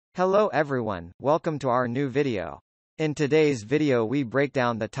Hello everyone, welcome to our new video. In today's video we break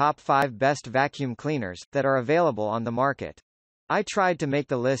down the top 5 best vacuum cleaners that are available on the market. I tried to make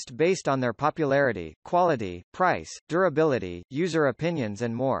the list based on their popularity, quality, price, durability, user opinions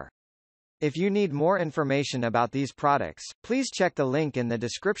and more. If you need more information about these products, please check the link in the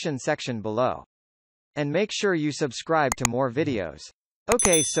description section below. And make sure you subscribe to more videos.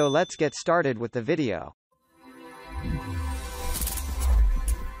 Okay, so let's get started with the video.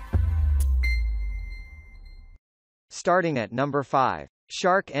 Starting at number 5.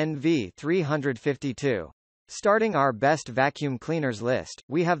 Shark NV352. Starting our best vacuum cleaners list,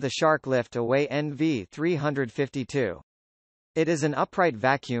 we have the Shark Lift Away NV352. It is an upright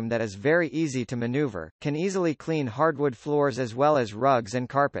vacuum that is very easy to maneuver, can easily clean hardwood floors as well as rugs and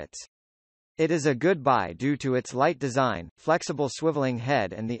carpets. It is a good buy due to its light design, flexible swiveling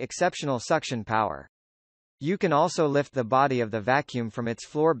head and the exceptional suction power. You can also lift the body of the vacuum from its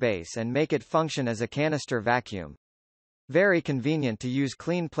floor base and make it function as a canister vacuum. Very convenient to use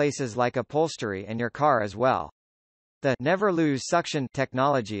clean places like upholstery and your car as well. The never lose suction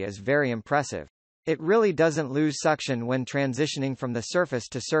technology is very impressive. It really doesn't lose suction when transitioning from the surface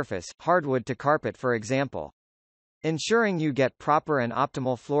to surface, hardwood to carpet for example. Ensuring you get proper and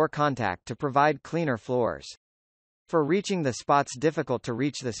optimal floor contact to provide cleaner floors. For reaching the spots difficult to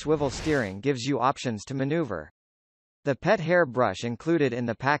reach, the swivel steering gives you options to maneuver. The pet hair brush included in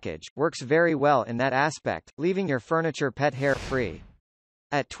the package works very well in that aspect, leaving your furniture pet hair free.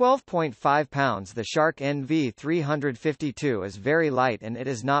 At 12.5 pounds, the Shark NV352 is very light and it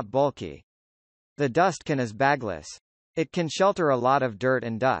is not bulky. The dust can is bagless. It can shelter a lot of dirt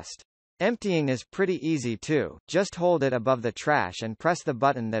and dust. Emptying is pretty easy too, just hold it above the trash and press the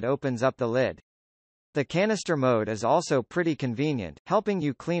button that opens up the lid. The canister mode is also pretty convenient, helping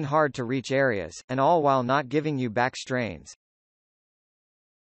you clean hard-to-reach areas, and all while not giving you back strains.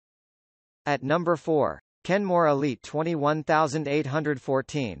 At number 4. Kenmore Elite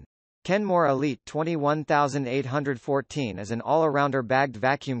 21814. Kenmore Elite 21814 is an all-arounder bagged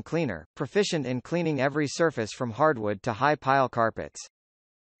vacuum cleaner, proficient in cleaning every surface from hardwood to high-pile carpets.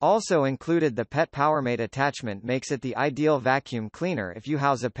 Also included, the pet PowerMate attachment makes it the ideal vacuum cleaner if you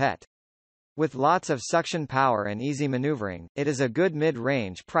house a pet. With lots of suction power and easy maneuvering, it is a good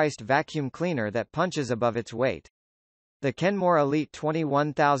mid-range priced vacuum cleaner that punches above its weight. The Kenmore Elite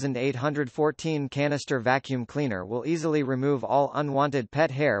 21814 canister vacuum cleaner will easily remove all unwanted pet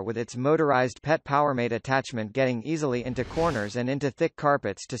hair with its motorized pet PowerMate attachment, getting easily into corners and into thick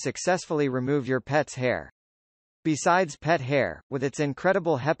carpets to successfully remove your pet's hair. Besides pet hair, with its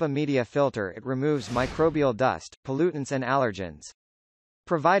incredible HEPA media filter, it removes microbial dust, pollutants and allergens,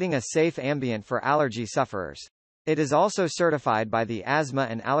 providing a safe ambient for allergy sufferers. It is also certified by the Asthma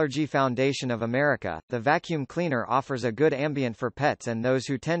and Allergy Foundation of America. The vacuum cleaner offers a good ambient for pets and those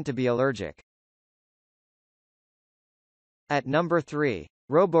who tend to be allergic. At number 3.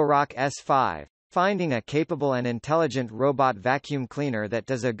 Roborock S5. Finding a capable and intelligent robot vacuum cleaner that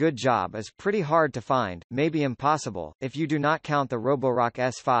does a good job is pretty hard to find, maybe impossible, if you do not count the Roborock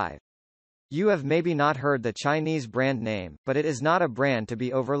S5. You have maybe not heard the Chinese brand name, but it is not a brand to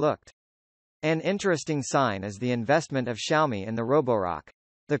be overlooked. An interesting sign is the investment of Xiaomi in the Roborock.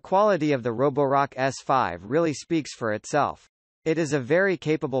 The quality of the Roborock S5 really speaks for itself. It is a very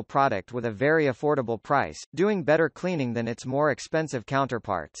capable product with a very affordable price, doing better cleaning than its more expensive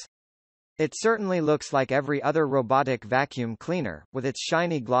counterparts. It certainly looks like every other robotic vacuum cleaner, with its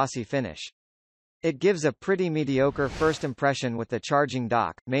shiny glossy finish. It gives a pretty mediocre first impression with the charging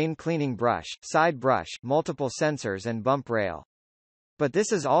dock, main cleaning brush, side brush, multiple sensors and bump rail. But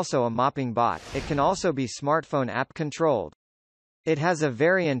this is also a mopping bot. It can also be smartphone app controlled. It has a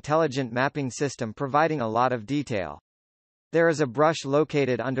very intelligent mapping system providing a lot of detail. There is a brush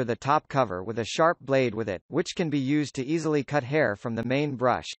located under the top cover with a sharp blade with it, which can be used to easily cut hair from the main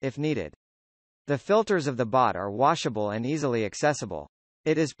brush, if needed. The filters of the bot are washable and easily accessible.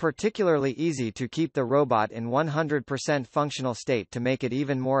 It is particularly easy to keep the robot in 100% functional state to make it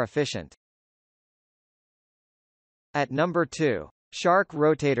even more efficient. At number 2. Shark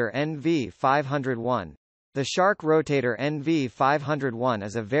Rotator NV501. The Shark Rotator NV501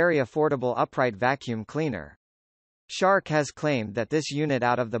 is a very affordable upright vacuum cleaner. Shark has claimed that this unit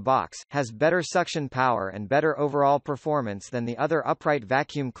out of the box has better suction power and better overall performance than the other upright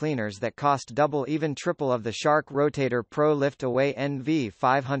vacuum cleaners that cost double, even triple of the Shark Rotator Pro Lift Away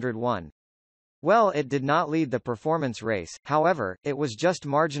NV501. Well, it did not lead the performance race, however, it was just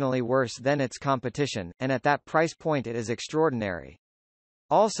marginally worse than its competition, and at that price point it is extraordinary.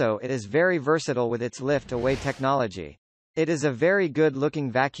 Also, it is very versatile with its lift away technology. It is a very good-looking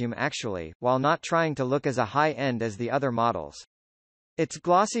vacuum actually, while not trying to look as a high-end as the other models. Its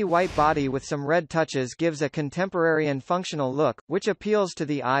glossy white body with some red touches gives a contemporary and functional look, which appeals to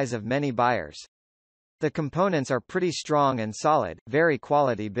the eyes of many buyers. The components are pretty strong and solid, very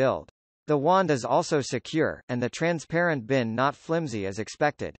quality build. The wand is also secure, and the transparent bin not flimsy as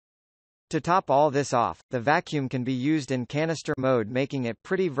expected. To top all this off, the vacuum can be used in canister mode, making it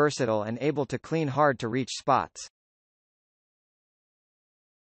pretty versatile and able to clean hard-to-reach spots.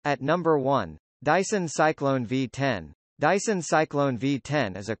 At number 1. Dyson Cyclone V10. Dyson Cyclone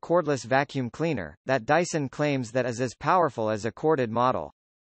V10 is a cordless vacuum cleaner, that Dyson claims that is as powerful as a corded model.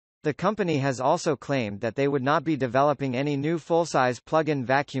 The company has also claimed that they would not be developing any new full-size plug-in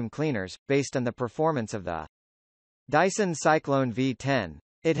vacuum cleaners, based on the performance of the Dyson Cyclone V10.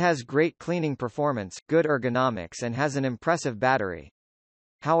 It has great cleaning performance, good ergonomics and has an impressive battery.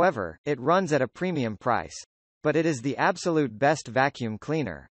 However, it runs at a premium price. But it is the absolute best vacuum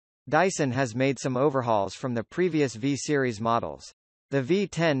cleaner. Dyson has made some overhauls from the previous V-series models. The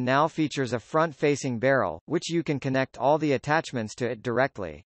V10 now features a front-facing barrel, which you can connect all the attachments to it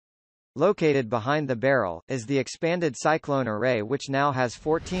directly. Located behind the barrel, is the expanded Cyclone array, which now has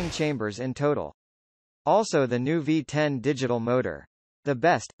 14 chambers in total. Also the new V10 digital motor. The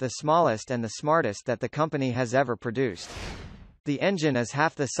best, the smallest and the smartest that the company has ever produced. The engine is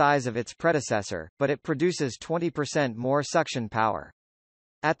half the size of its predecessor, but it produces 20% more suction power.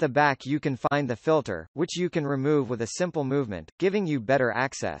 At the back you can find the filter, which you can remove with a simple movement, giving you better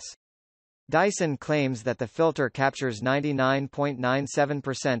access. Dyson claims that the filter captures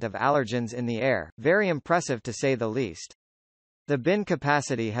 99.97% of allergens in the air, very impressive to say the least. The bin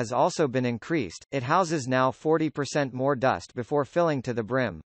capacity has also been increased, it houses now 40% more dust before filling to the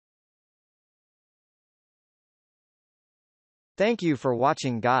brim. Thank you for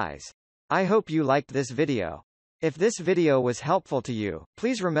watching, guys. I hope you liked this video. If this video was helpful to you,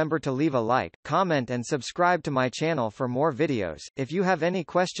 please remember to leave a like, comment and subscribe to my channel for more videos. If you have any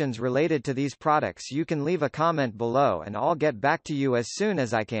questions related to these products, you can leave a comment below and I'll get back to you as soon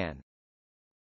as I can.